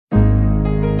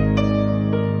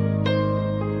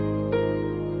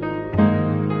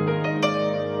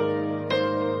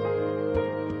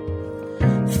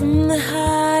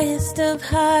with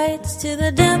heights to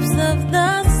the depths of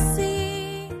the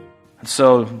sea.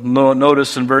 So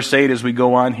notice in verse 8 as we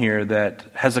go on here that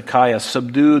Hezekiah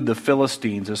subdued the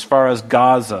Philistines as far as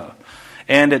Gaza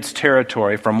and its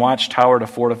territory, from watchtower to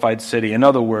fortified city. In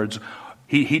other words,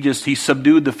 he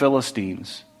subdued the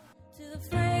Philistines. To the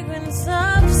fragrance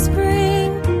of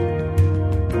spring,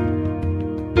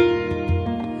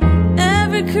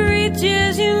 every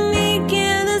creature's unique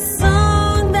in the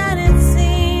song that it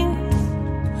sings,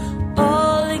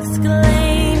 all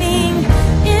exclaiming,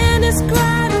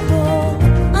 indescribable,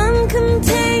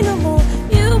 uncontainable.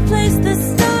 You place the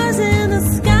stars in the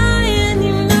sky and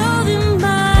you know them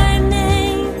by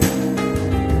name.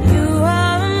 You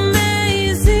are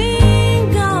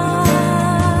amazing, God.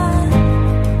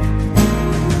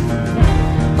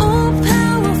 All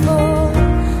powerful,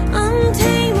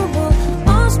 untamable,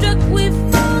 awestruck we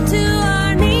fall to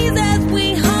our knees as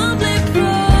we humbly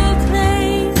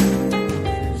proclaim.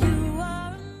 You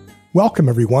are Welcome,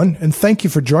 everyone, and thank you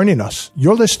for joining us.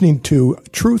 You're listening to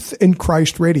Truth in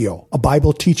Christ Radio, a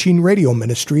Bible teaching radio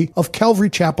ministry of Calvary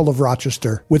Chapel of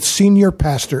Rochester with senior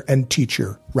pastor and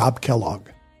teacher Rob Kellogg.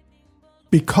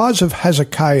 Because of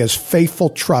Hezekiah's faithful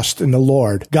trust in the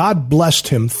Lord, God blessed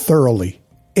him thoroughly.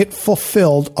 It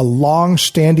fulfilled a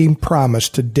long-standing promise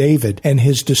to David and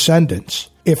his descendants.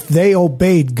 If they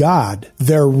obeyed God,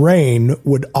 their reign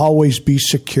would always be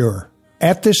secure.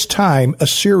 At this time,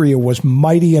 Assyria was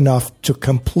mighty enough to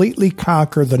completely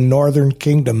conquer the northern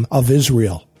kingdom of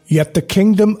Israel. Yet the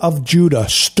kingdom of Judah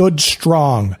stood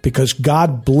strong because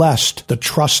God blessed the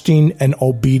trusting and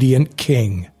obedient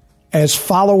king. As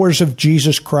followers of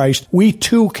Jesus Christ, we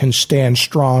too can stand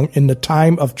strong in the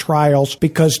time of trials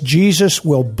because Jesus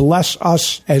will bless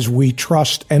us as we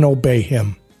trust and obey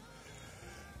him.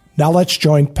 Now let's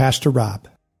join Pastor Rob.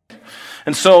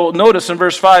 And so notice in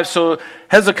verse 5, so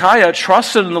Hezekiah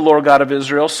trusted in the Lord God of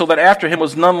Israel, so that after him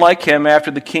was none like him after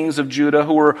the kings of Judah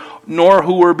who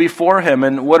were before him.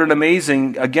 And what an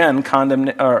amazing, again,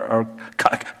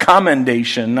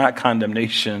 commendation, not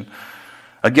condemnation.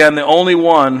 Again, the only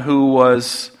one who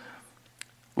was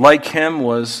like him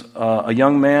was a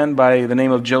young man by the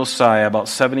name of Josiah. About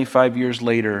 75 years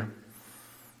later,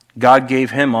 God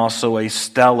gave him also a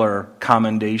stellar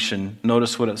commendation.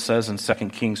 Notice what it says in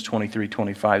 2 Kings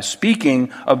 23:25. Speaking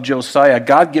of Josiah,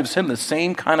 God gives him the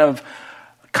same kind of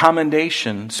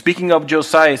commendation. Speaking of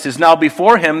Josiah, it says, "Now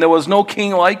before him there was no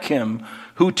king like him,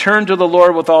 who turned to the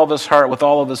Lord with all of his heart, with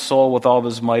all of his soul, with all of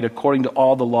his might, according to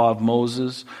all the law of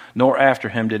Moses. Nor after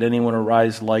him did anyone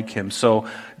arise like him." So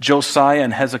Josiah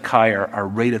and Hezekiah are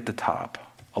right at the top,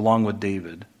 along with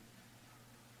David.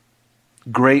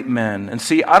 Great men. And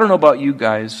see, I don't know about you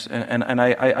guys, and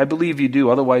I believe you do,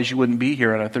 otherwise you wouldn't be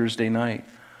here on a Thursday night.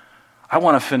 I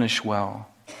want to finish well.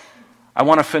 I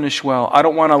want to finish well. I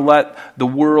don't want to let the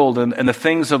world and the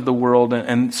things of the world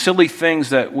and silly things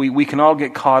that we can all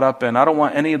get caught up in, I don't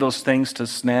want any of those things to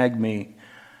snag me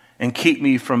and keep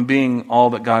me from being all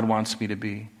that God wants me to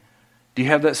be. Do you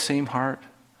have that same heart?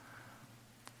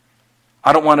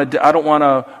 I don't want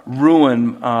to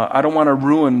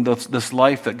ruin this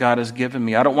life that God has given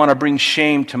me. I don't want to bring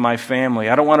shame to my family.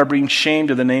 I don't want to bring shame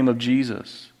to the name of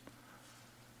Jesus.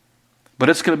 But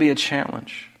it's going to be a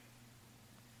challenge.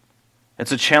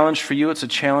 It's a challenge for you. It's a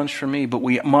challenge for me. But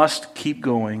we must keep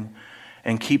going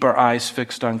and keep our eyes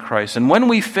fixed on Christ. And when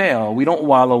we fail, we don't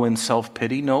wallow in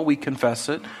self-pity. No, we confess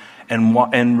it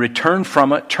and return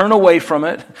from it, turn away from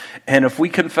it. And if we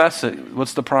confess it,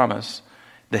 what's the promise?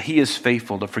 That he is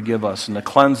faithful to forgive us and to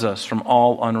cleanse us from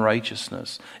all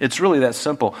unrighteousness. It's really that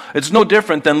simple. It's no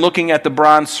different than looking at the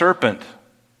bronze serpent.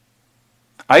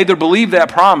 I either believe that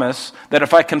promise, that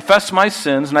if I confess my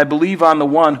sins and I believe on the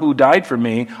one who died for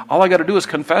me, all I got to do is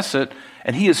confess it,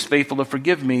 and he is faithful to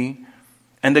forgive me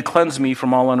and to cleanse me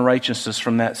from all unrighteousness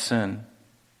from that sin.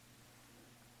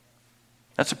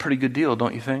 That's a pretty good deal,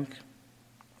 don't you think?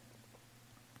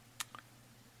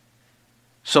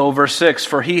 So verse 6,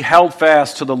 "For he held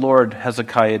fast to the Lord,"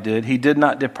 Hezekiah did. "He did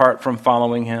not depart from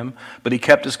following him, but he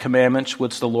kept his commandments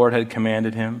which the Lord had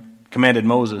commanded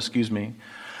Moses.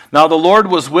 Now the Lord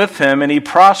was with him, and he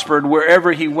prospered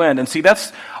wherever he went." And see,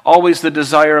 that's always the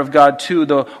desire of God too.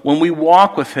 When we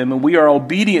walk with him and we are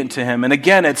obedient to him, and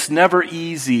again, it's never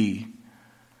easy.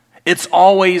 It's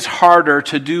always harder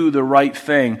to do the right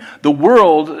thing. The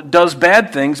world does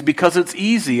bad things because it's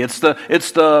easy. It's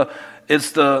the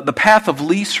path of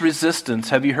least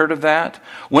resistance. Have you heard of that?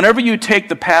 Whenever you take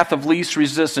the path of least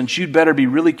resistance, you'd better be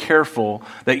really careful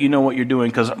that you know what you're doing,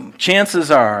 because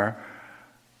chances are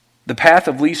the path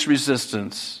of least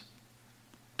resistance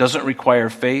doesn't require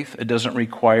faith. It doesn't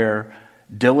require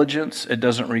diligence. It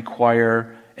doesn't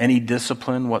require any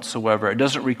discipline whatsoever. It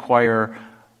doesn't require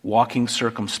walking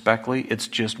circumspectly. It's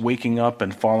just waking up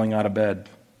and falling out of bed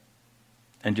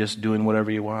and just doing whatever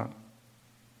you want.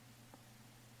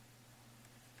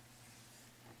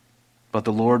 But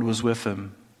the Lord was with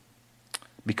him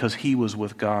because he was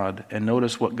with God. And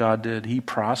notice what God did. He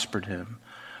prospered him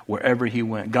wherever he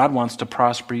went. God wants to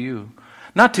prosper you.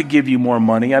 Not to give you more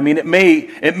money. I mean, it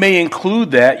may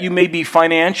include that. You may be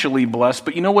financially blessed,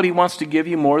 but you know what he wants to give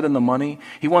you more than the money?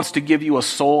 He wants to give you a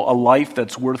soul, a life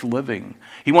that's worth living.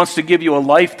 He wants to give you a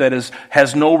life that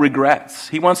has no regrets.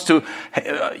 He wants you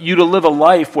to live a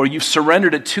life where you've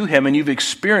surrendered it to him and you've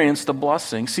experienced the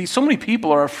blessing. See, so many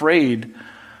people are afraid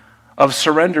of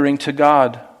surrendering to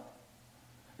God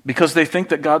because they think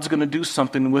that God's going to do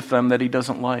something with them that he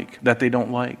doesn't like, that they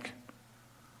don't like.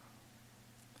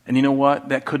 And you know what?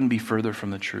 That couldn't be further from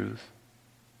the truth.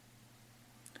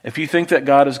 If you think that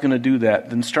God is going to do that,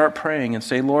 then start praying and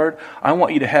say, Lord, I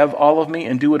want you to have all of me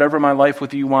and do whatever my life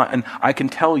with you want. And I can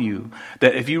tell you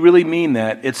that if you really mean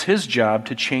that, it's his job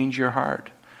to change your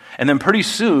heart. And then pretty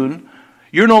soon,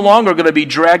 you're no longer going to be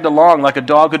dragged along like a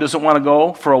dog who doesn't want to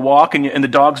go for a walk and the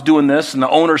dog's doing this and the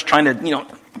owner's trying to,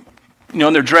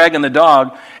 and they're dragging the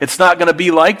dog. It's not going to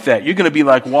be like that. You're going to be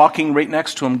like walking right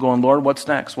next to him going, Lord, what's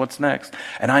next? What's next?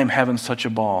 And I am having such a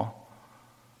ball.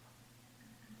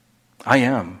 I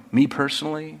am. Me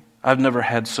personally, I've never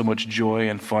had so much joy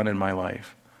and fun in my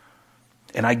life.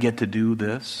 And I get to do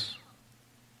this.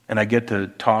 And I get to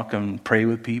talk and pray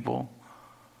with people.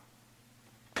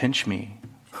 Pinch me.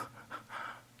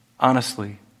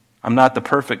 Honestly, I'm not the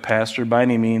perfect pastor by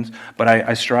any means, but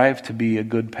I strive to be a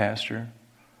good pastor.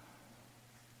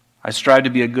 I strive to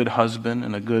be a good husband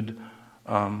and a good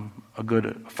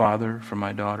father for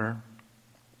my daughter.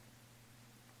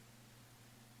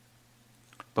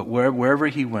 But wherever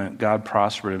he went, God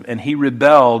prospered him. And he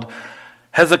rebelled.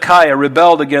 Hezekiah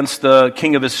rebelled against the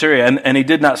king of Assyria, and he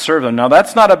did not serve him. Now,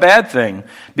 that's not a bad thing,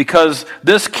 because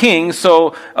this king,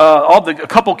 a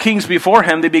couple kings before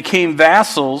him, they became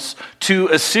vassals to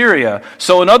Assyria.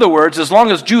 So, in other words, as long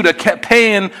as Judah kept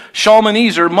paying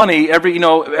Shalmaneser money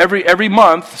every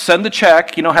month, send the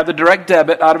check, have the direct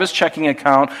debit out of his checking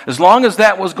account, as long as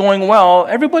that was going well,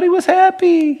 everybody was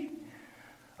happy.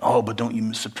 Oh, but don't you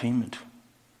miss a payment.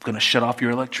 I'm going to shut off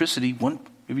your electricity.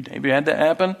 Have you had that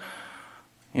happen?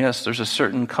 Yes, there's a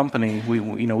certain company,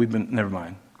 never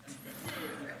mind.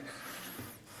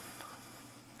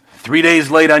 3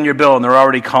 days late on your bill and they're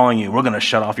already calling you, we're going to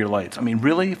shut off your lights. I mean,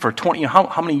 really? For 20,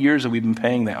 how many years have we been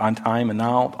paying that on time, and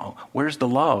now, where's the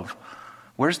love?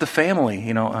 Where's the family?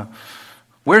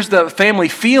 Where's the family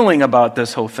feeling about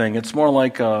this whole thing? It's more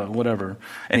like whatever.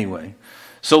 Anyway,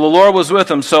 so the Lord was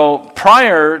with him. So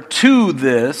prior to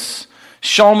this,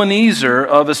 Shalmaneser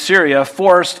of Assyria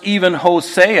forced even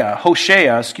Hoshea,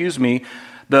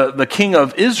 the king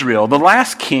of Israel, the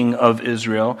last king of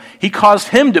Israel, he caused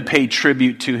him to pay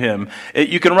tribute to him.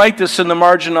 You can write this in the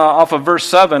margin off of verse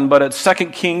 7, but it's 2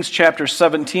 Kings chapter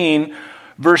 17,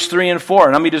 verse 3 and 4.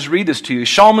 And let me just read this to you.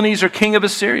 Shalmaneser, king of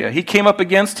Assyria, he came up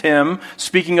against him,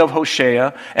 speaking of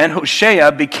Hoshea, and Hoshea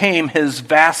became his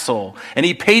vassal, and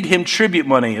he paid him tribute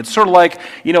money. It's sort of like,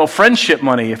 friendship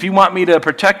money. If you want me to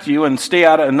protect you and stay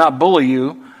out and not bully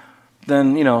you,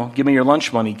 then, give me your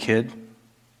lunch money, kid.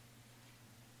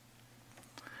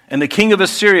 And the king of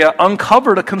Assyria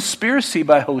uncovered a conspiracy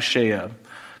by Hoshea,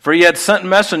 for he had sent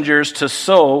messengers to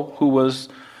So, who was,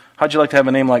 how'd you like to have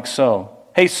a name like So?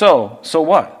 Hey, so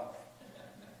what?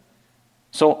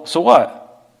 So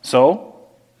what?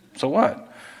 So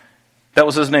what? That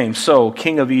was his name, So,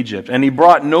 king of Egypt. And he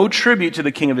brought no tribute to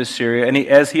the king of Assyria, and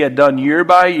as he had done year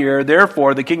by year.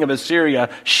 Therefore, the king of Assyria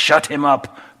shut him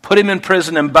up, put him in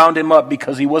prison, and bound him up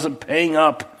because he wasn't paying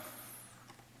up.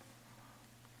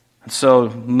 And so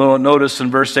notice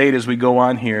in verse 8 as we go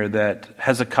on here that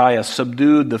Hezekiah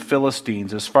subdued the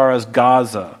Philistines as far as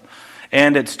Gaza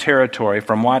and its territory,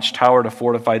 from watchtower to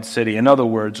fortified city. In other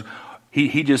words,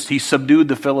 he subdued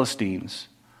the Philistines.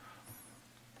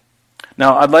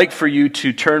 Now, I'd like for you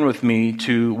to turn with me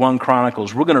to 1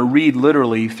 Chronicles. We're going to read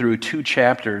literally through 2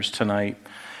 chapters tonight.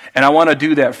 And I want to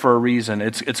do that for a reason.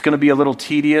 It's going to be a little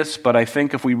tedious, but I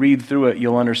think if we read through it,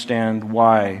 you'll understand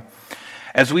why.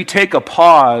 As we take a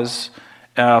pause,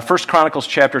 1 Chronicles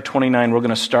chapter 29, we're going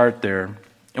to start there.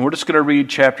 And we're just going to read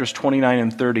chapters 29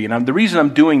 and 30. And the reason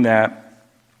I'm doing that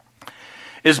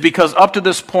is because up to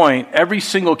this point, every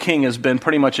single king has been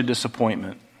pretty much a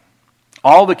disappointment.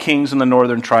 All the kings in the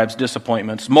northern tribes,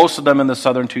 disappointments. Most of them in the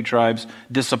southern 2 tribes,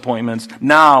 disappointments.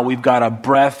 Now we've got a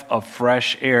breath of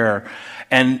fresh air.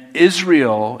 And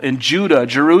Israel and Judah,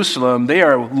 Jerusalem, they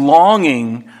are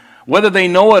longing whether they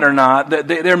know it or not,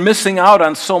 they're missing out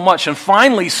on so much. And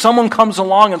finally, someone comes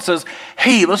along and says,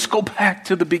 hey, let's go back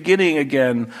to the beginning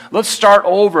again. Let's start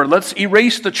over. Let's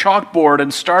erase the chalkboard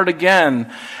and start again.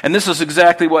 And this is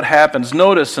exactly what happens.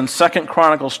 Notice in 2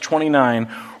 Chronicles 29,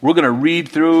 we're going to read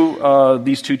through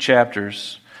these 2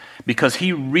 chapters, because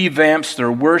he revamps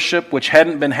their worship, which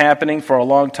hadn't been happening for a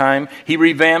long time. He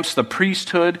revamps the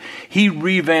priesthood. He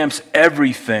revamps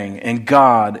everything, and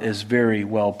God is very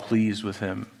well pleased with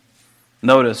him.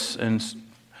 Notice in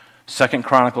 2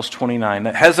 Chronicles 29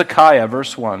 that Hezekiah,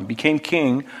 verse 1, became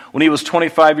king when he was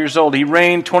 25 years old. He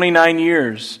reigned 29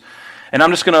 years. And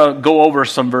I'm just going to go over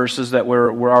some verses that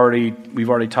we've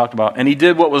already talked about. And he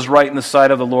did what was right in the sight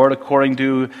of the Lord, according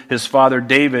to his father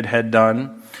David had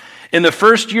done. In the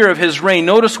first year of his reign,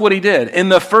 notice what he did. In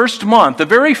the first month, the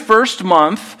very first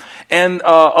month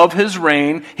of his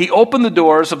reign, he opened the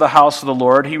doors of the house of the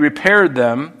Lord. He repaired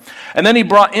them. And then he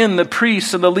brought in the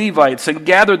priests and the Levites and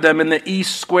gathered them in the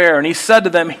east square. And he said to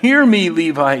them, hear me,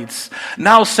 Levites.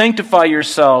 Now sanctify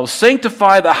yourselves.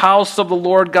 Sanctify the house of the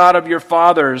Lord God of your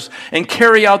fathers, and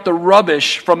carry out the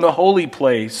rubbish from the holy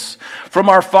place. For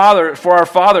our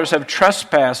fathers have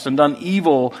trespassed and done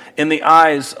evil in the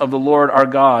eyes of the Lord our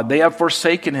God. They have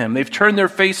forsaken him. They've turned their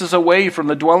faces away from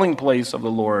the dwelling place of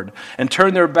the Lord and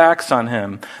turned their backs on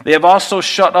him. They have also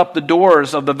shut up the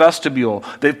doors of the vestibule.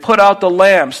 They've put out the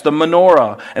lamps, the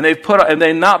menorah, and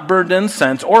they've not burned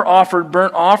incense or offered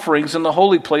burnt offerings in the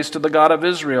holy place to the God of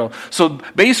Israel. So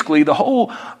basically, the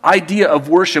whole idea of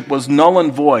worship was null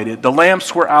and void. The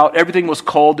lamps were out, everything was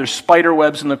cold, there's spider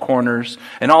webs in the corners,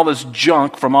 and all this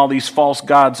junk from all these false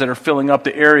gods that are filling up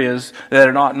the areas that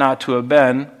it ought not to have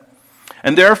been.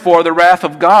 And therefore, the wrath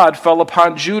of God fell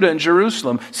upon Judah and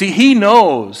Jerusalem. See, he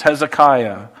knows,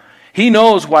 Hezekiah, he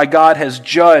knows why God has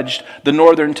judged the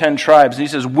northern 10 tribes. And he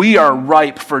says, we are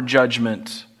ripe for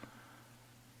judgment.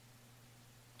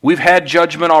 We've had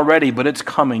judgment already, but it's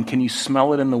coming. Can you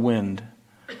smell it in the wind?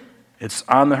 It's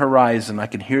on the horizon. I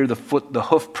can hear the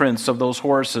hoof prints of those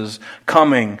horses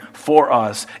coming for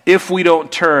us if we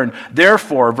don't turn.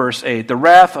 Therefore, verse 8, the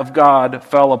wrath of God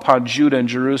fell upon Judah and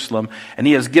Jerusalem, and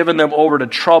he has given them over to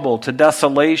trouble, to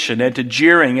desolation, and to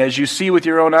jeering, as you see with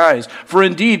your own eyes. For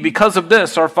indeed, because of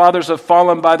this, our fathers have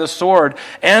fallen by the sword,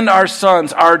 and our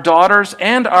sons, our daughters,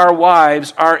 and our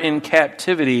wives are in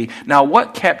captivity. Now,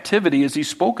 what captivity is he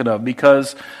spoken of?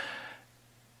 Because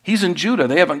he's in Judah.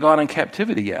 They haven't gone in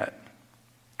captivity yet.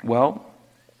 Well,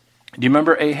 do you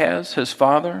remember Ahaz, his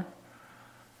father?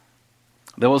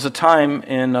 There was a time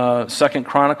in 2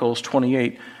 Chronicles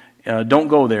 28, don't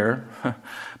go there,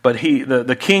 but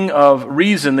the king of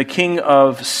Rezin, the king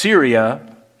of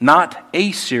Syria, not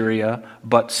Assyria,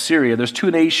 but Syria. There's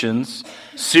 2 nations,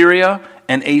 Syria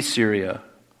and Assyria,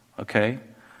 okay?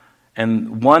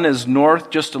 And one is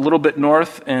north, just a little bit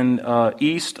north and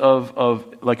east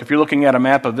of, like if you're looking at a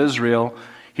map of Israel,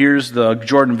 here's the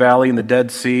Jordan Valley and the Dead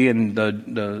Sea and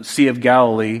the Sea of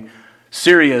Galilee.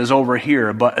 Syria is over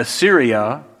here, but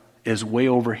Assyria is way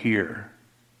over here.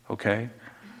 Okay?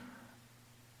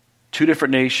 2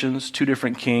 different nations, 2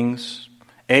 different kings.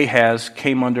 Ahaz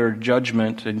came under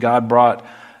judgment, and God brought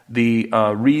the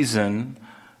Rezin,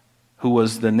 who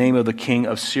was the name of the king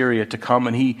of Syria, to come,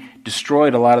 and he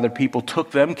destroyed a lot of their people,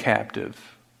 took them captive.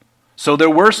 So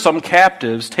there were some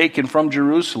captives taken from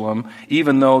Jerusalem,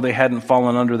 even though they hadn't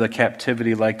fallen under the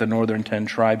captivity like the northern 10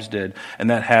 tribes did. And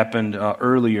that happened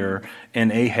earlier in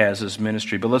Ahaz's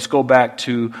ministry. But let's go back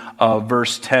to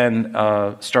verse 10,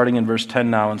 starting in verse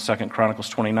 10 now in 2 Chronicles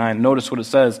 29. Notice what it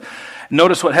says.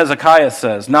 Notice what Hezekiah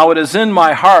says. Now it is in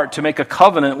my heart to make a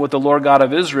covenant with the Lord God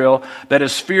of Israel, that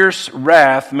his fierce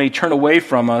wrath may turn away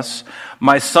from us.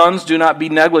 My sons, do not be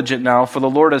negligent now, for the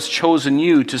Lord has chosen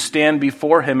you to stand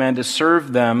before him and to serve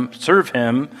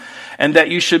him, and that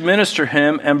you should minister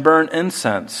him and burn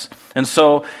incense. And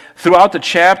so throughout the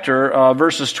chapter,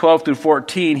 verses 12 through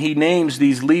 14, he names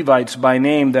these Levites by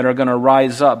name that are going to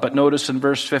rise up. But notice in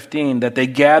verse 15 that they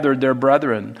gathered their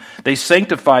brethren. They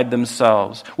sanctified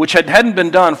themselves, which hadn't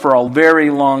been done for a very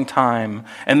long time.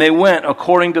 And they went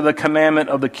according to the commandment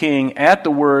of the king at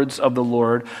the words of the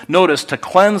Lord. Notice, to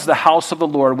cleanse the house of the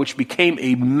Lord, which became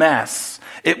a mess.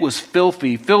 It was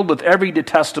filthy, filled with every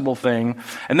detestable thing.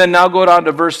 And then now go down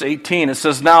to verse 18. It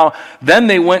says, now, then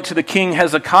they went to the king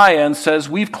Hezekiah and says,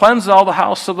 we've cleansed all the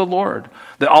house of the Lord,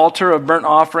 the altar of burnt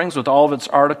offerings with all of its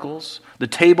articles, the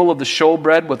table of the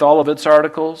showbread with all of its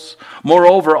articles.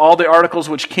 Moreover, all the articles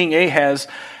which King Ahaz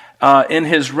in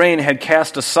his reign had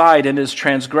cast aside in his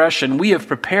transgression, we have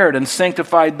prepared and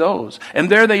sanctified those.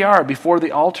 And there they are before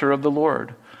the altar of the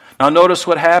Lord. Now notice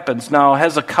what happens. Now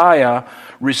Hezekiah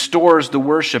restores the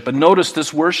worship. And notice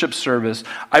this worship service.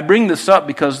 I bring this up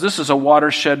because this is a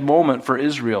watershed moment for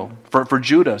Israel, for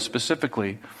Judah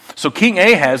specifically. So King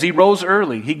Ahaz, he rose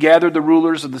early. He gathered the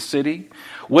rulers of the city,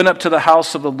 went up to the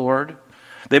house of the Lord.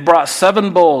 They brought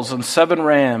 7 bulls and 7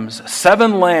 rams,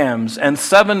 7 lambs, and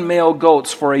 7 male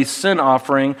goats for a sin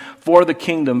offering for the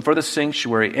kingdom, for the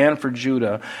sanctuary, and for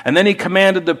Judah. And then he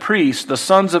commanded the priests, the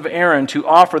sons of Aaron, to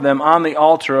offer them on the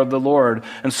altar of the Lord.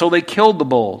 And so they killed the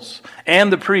bulls.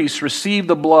 And the priests received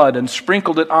the blood and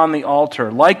sprinkled it on the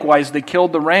altar. Likewise, they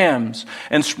killed the rams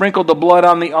and sprinkled the blood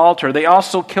on the altar. They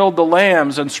also killed the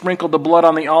lambs and sprinkled the blood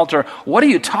on the altar. What are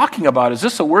you talking about? Is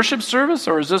this a worship service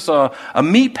or is this a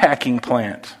meat packing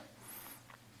plant?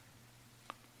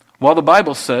 Well, the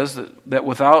Bible says that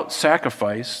without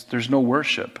sacrifice, there's no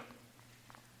worship.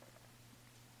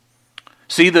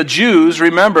 See, the Jews,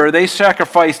 remember, they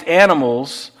sacrificed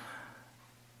animals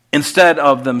instead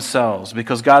of themselves,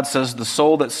 because God says the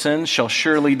soul that sins shall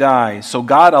surely die. So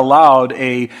God allowed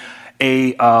a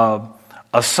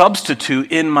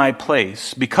substitute in my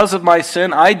place. Because of my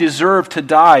sin, I deserve to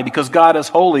die because God is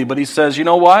holy. But he says, you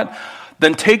know what?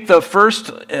 Then take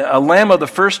a lamb of the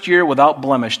first year without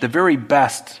blemish, the very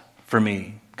best for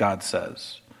me, God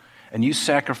says. And you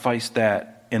sacrifice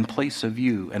that in place of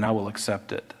you, and I will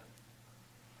accept it.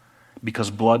 Because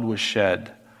blood was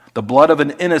shed. The blood of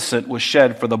an innocent was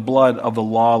shed for the blood of the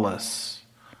lawless.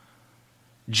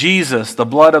 Jesus, the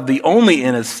blood of the only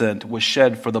innocent, was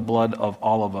shed for the blood of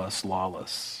all of us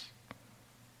lawless.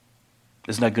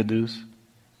 Isn't that good news?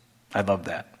 I love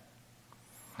that.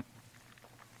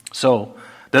 So,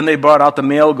 then they brought out the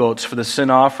male goats for the sin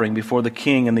offering before the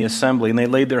king and the assembly, and they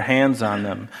laid their hands on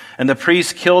them. And the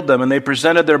priests killed them, and they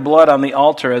presented their blood on the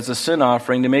altar as a sin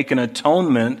offering to make an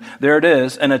atonement. There it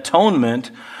is, an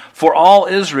atonement for all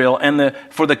Israel. And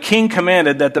for the king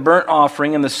commanded that the burnt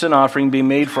offering and the sin offering be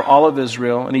made for all of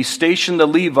Israel. And he stationed the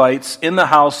Levites in the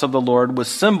house of the Lord with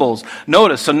cymbals.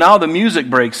 Notice, so now the music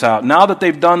breaks out. Now that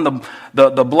they've done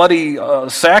the bloody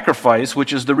sacrifice,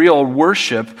 which is the real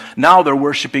worship, now they're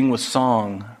worshiping with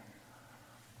song.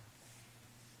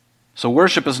 So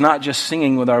worship is not just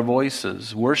singing with our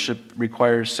voices. Worship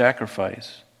requires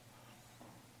sacrifice.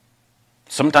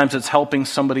 Sometimes it's helping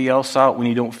somebody else out when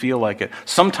you don't feel like it.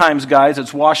 Sometimes, guys,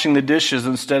 it's washing the dishes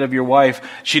instead of your wife.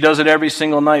 She does it every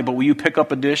single night, but will you pick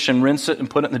up a dish and rinse it and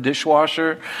put it in the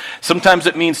dishwasher? Sometimes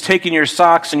it means taking your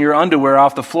socks and your underwear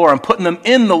off the floor and putting them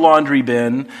in the laundry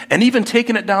bin and even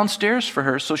taking it downstairs for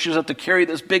her so she doesn't have to carry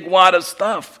this big wad of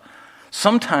stuff.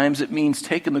 Sometimes it means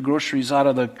taking the groceries out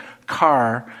of the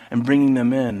car and bringing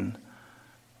them in.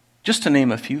 Just to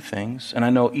name a few things, and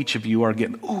I know each of you are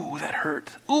getting, ooh, that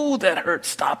hurt. Ooh, that hurt.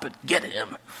 Stop it. Get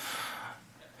him.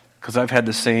 Because I've had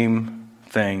the same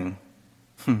thing.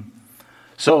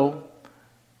 So,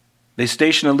 they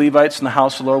stationed the Levites in the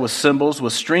house of the Lord with cymbals,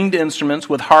 with stringed instruments,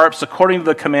 with harps, according to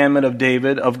the commandment of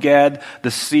David, of Gad,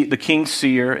 the king's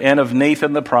seer, and of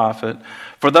Nathan the prophet.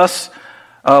 For thus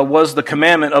was the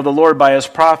commandment of the Lord by his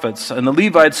prophets. And the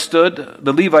Levites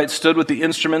stood with the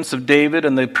instruments of David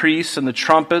and the priests and the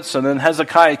trumpets. And then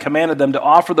Hezekiah commanded them to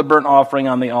offer the burnt offering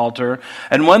on the altar.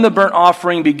 And when the burnt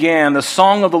offering began, the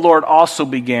song of the Lord also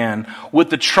began with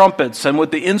the trumpets and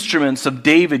with the instruments of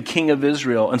David, king of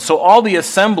Israel. And so all the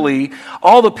assembly,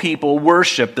 all the people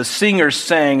worshiped. The singers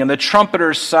sang and the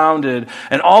trumpeters sounded.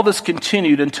 And all this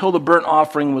continued until the burnt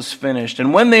offering was finished.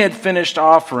 And when they had finished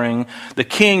offering, the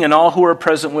king and all who were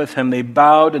present with him, they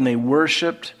bowed and they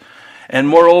worshipped. And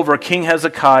moreover, King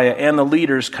Hezekiah and the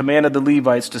leaders commanded the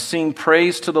Levites to sing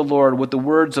praise to the Lord with the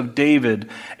words of David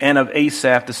and of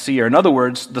Asaph the seer. In other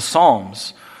words, the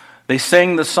Psalms. They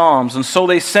sang the Psalms, and so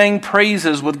they sang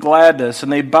praises with gladness,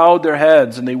 and they bowed their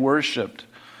heads and they worshipped.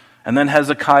 And then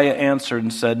Hezekiah answered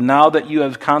and said, now that you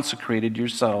have consecrated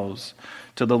yourselves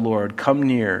to the Lord, come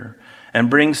near and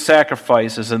bring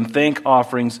sacrifices and thank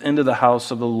offerings into the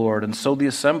house of the Lord. And so the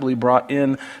assembly brought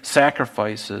in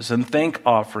sacrifices and thank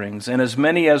offerings, and as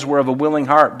many as were of a willing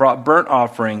heart brought burnt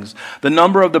offerings. The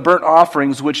number of the burnt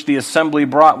offerings which the assembly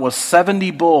brought was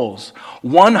 70 bulls,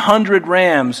 100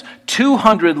 rams,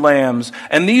 200 lambs,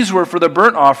 and these were for the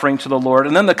burnt offering to the Lord.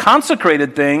 And then the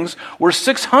consecrated things were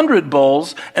 600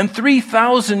 bulls and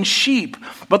 3,000 sheep,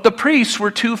 but the priests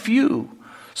were too few,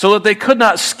 so that they could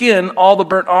not skin all the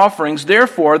burnt offerings.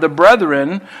 Therefore, their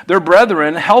brethren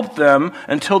helped them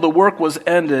until the work was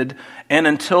ended and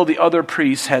until the other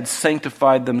priests had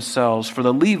sanctified themselves. For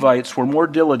the Levites were more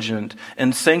diligent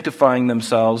in sanctifying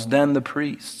themselves than the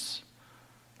priests.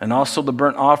 And also the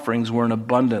burnt offerings were in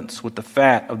abundance with the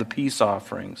fat of the peace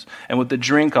offerings and with the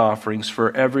drink offerings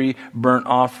for every burnt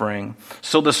offering.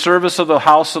 So the service of the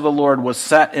house of the Lord was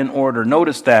set in order.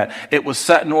 Notice that. It was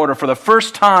set in order for the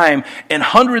first time in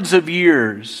hundreds of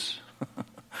years.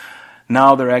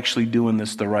 Now they're actually doing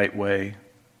this the right way.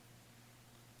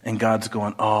 And God's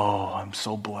going, oh, I'm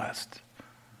so blessed.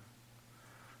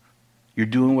 You're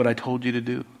doing what I told you to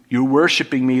do. You're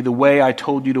worshiping me the way I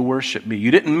told you to worship me. You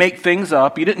didn't make things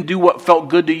up. You didn't do what felt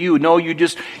good to you. No,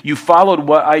 you followed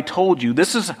what I told you.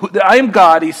 I am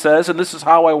God, he says, and this is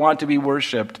how I want to be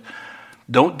worshiped.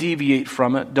 Don't deviate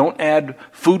from it. Don't add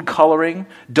food coloring.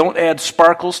 Don't add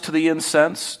sparkles to the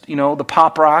incense, the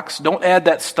pop rocks. Don't add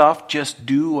that stuff. Just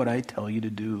do what I tell you to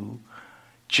do.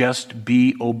 Just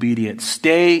be obedient.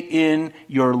 Stay in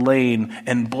your lane.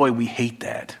 And boy, we hate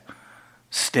that.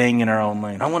 Staying in our own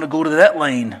lane. I want to go to that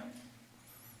lane.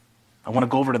 I want to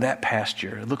go over to that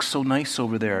pasture. It looks so nice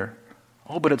over there.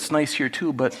 Oh, but it's nice here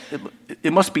too, but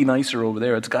it must be nicer over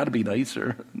there. It's got to be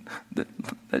nicer.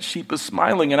 That sheep is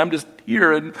smiling and I'm just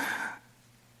here. And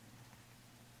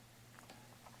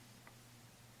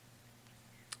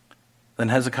then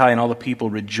Hezekiah and all the people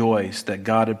rejoiced that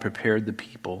God had prepared the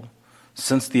people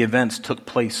since the events took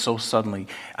place so suddenly.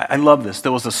 I love this.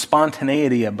 There was a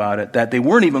spontaneity about it that they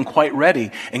weren't even quite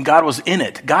ready, and God was in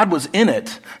it. God was in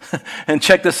it. And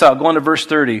check this out. Go on to verse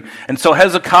 30. And so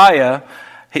Hezekiah,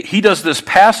 he does this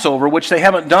Passover, which they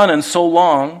haven't done in so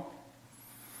long.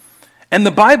 And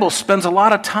the Bible spends a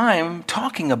lot of time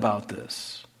talking about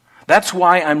this. That's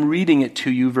why I'm reading it to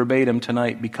you verbatim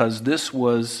tonight, because this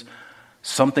was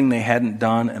something they hadn't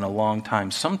done in a long time.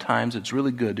 Sometimes it's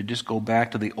really good to just go back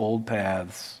to the old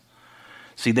paths.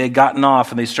 See, they'd gotten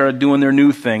off and they started doing their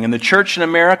new thing. And the church in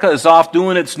America is off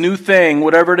doing its new thing,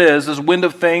 whatever it is. This wind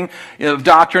of thing, of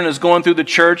doctrine is going through the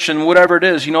church and whatever it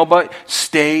is, but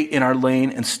stay in our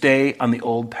lane and stay on the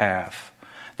old path.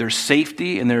 There's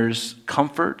safety and there's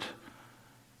comfort.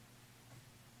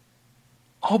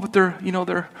 Oh, but they're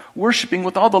worshiping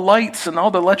with all the lights and all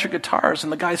the electric guitars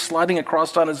and the guy sliding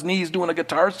across on his knees doing a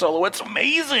guitar solo. It's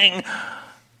amazing.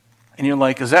 And you're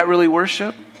like, is that really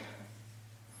worship?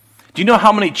 Do you know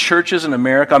how many churches in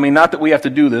America, not that we have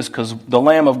to do this because the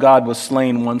Lamb of God was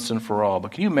slain once and for all,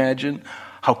 but can you imagine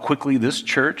how quickly this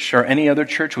church or any other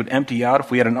church would empty out if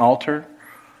we had an altar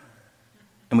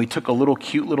and we took a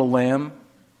cute little lamb,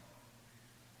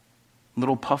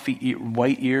 little puffy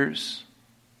white ears,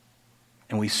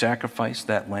 and we sacrificed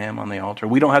that lamb on the altar?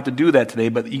 We don't have to do that today,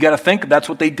 but you got to think that's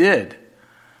what they did.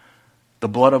 The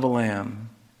blood of a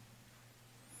lamb.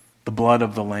 The blood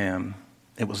of the lamb.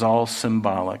 It was all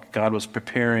symbolic. God was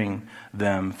preparing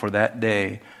them for that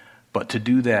day. But to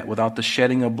do that without the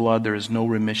shedding of blood, there is no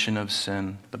remission of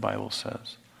sin, the Bible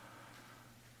says.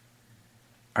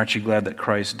 Aren't you glad that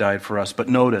Christ died for us? But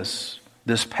notice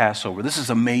this Passover. This is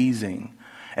amazing.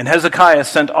 And Hezekiah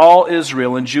sent all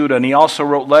Israel and Judah, and he also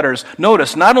wrote letters.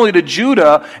 Notice, not only to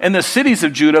Judah and the cities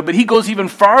of Judah, but he goes even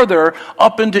farther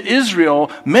up into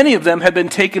Israel. Many of them have been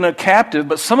taken captive,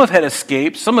 but some have had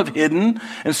escaped, some have hidden.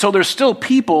 And so there's still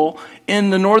people in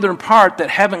the northern part that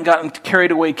haven't gotten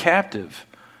carried away captive.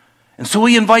 And so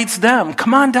he invites them,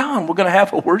 come on down, we're going to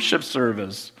have a worship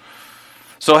service.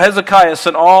 So Hezekiah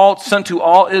sent to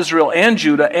all Israel and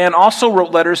Judah, and also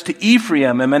wrote letters to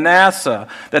Ephraim and Manasseh,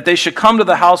 that they should come to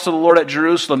the house of the Lord at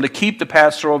Jerusalem to keep the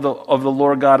Passover of the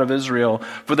Lord God of Israel.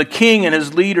 For the king and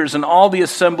his leaders and all the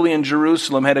assembly in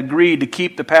Jerusalem had agreed to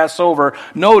keep the Passover,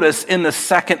 notice, in the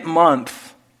second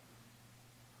month.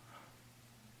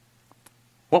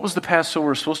 What was the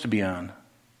Passover supposed to be on?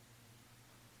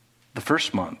 The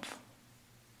first month.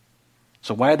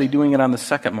 So why are they doing it on the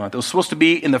second month? It was supposed to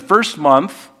be in the first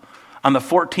month, on the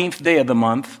 14th day of the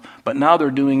month, but now they're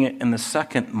doing it in the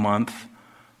second month.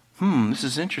 This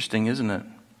is interesting, isn't it?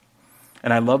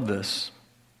 And I love this.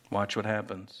 Watch what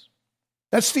happens.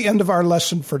 That's the end of our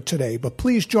lesson for today, but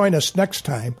please join us next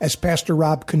time as Pastor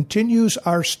Rob continues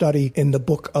our study in the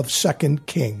book of 2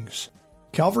 Kings.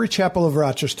 Calvary Chapel of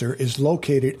Rochester is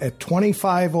located at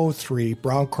 2503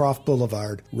 Browncroft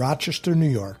Boulevard, Rochester, New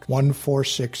York,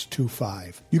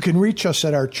 14625. You can reach us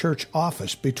at our church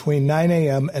office between 9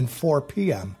 a.m. and 4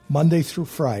 p.m., Monday through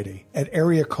Friday, at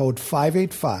area code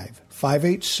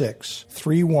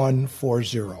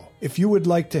 585-586-3140. If you would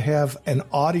like to have an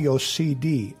audio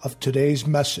CD of today's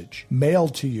message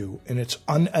mailed to you in its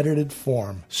unedited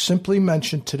form, simply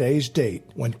mention today's date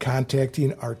when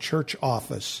contacting our church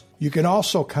office. You can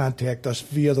also contact us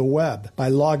via the web by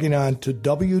logging on to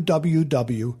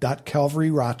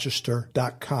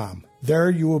www.calvaryrochester.com. There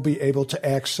you will be able to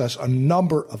access a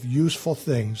number of useful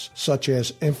things, such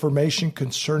as information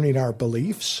concerning our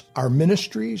beliefs, our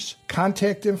ministries,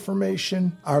 contact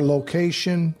information, our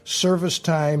location, service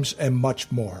times, and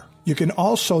much more. You can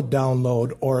also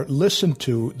download or listen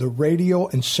to the radio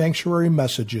and sanctuary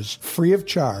messages free of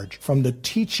charge from the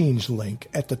teachings link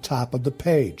at the top of the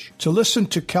page. To listen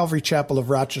to Calvary Chapel of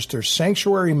Rochester's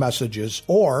sanctuary messages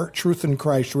or Truth in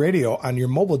Christ Radio on your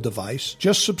mobile device,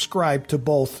 just subscribe to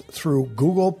both through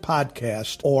Google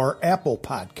Podcast or Apple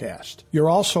Podcast. You're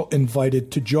also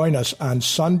invited to join us on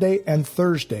Sunday and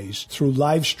Thursdays through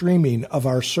live streaming of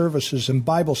our services and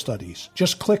Bible studies.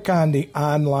 Just click on the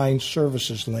online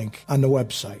services link on the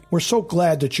website. We're so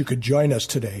glad that you could join us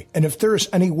today. And if there is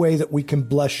any way that we can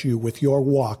bless you with your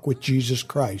walk with Jesus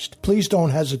Christ, please don't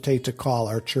hesitate to call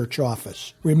our church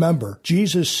office. Remember,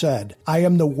 Jesus said, "I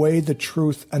am the way, the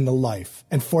truth, and the life.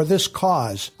 And for this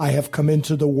cause I have come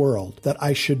into the world, that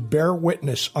I should bear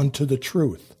witness unto the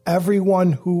truth.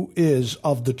 Everyone who is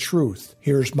of the truth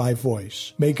hears my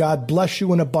voice." May God bless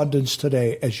you in abundance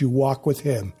today as you walk with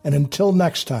Him. And until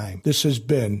next time, this has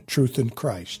been Truth in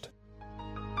Christ.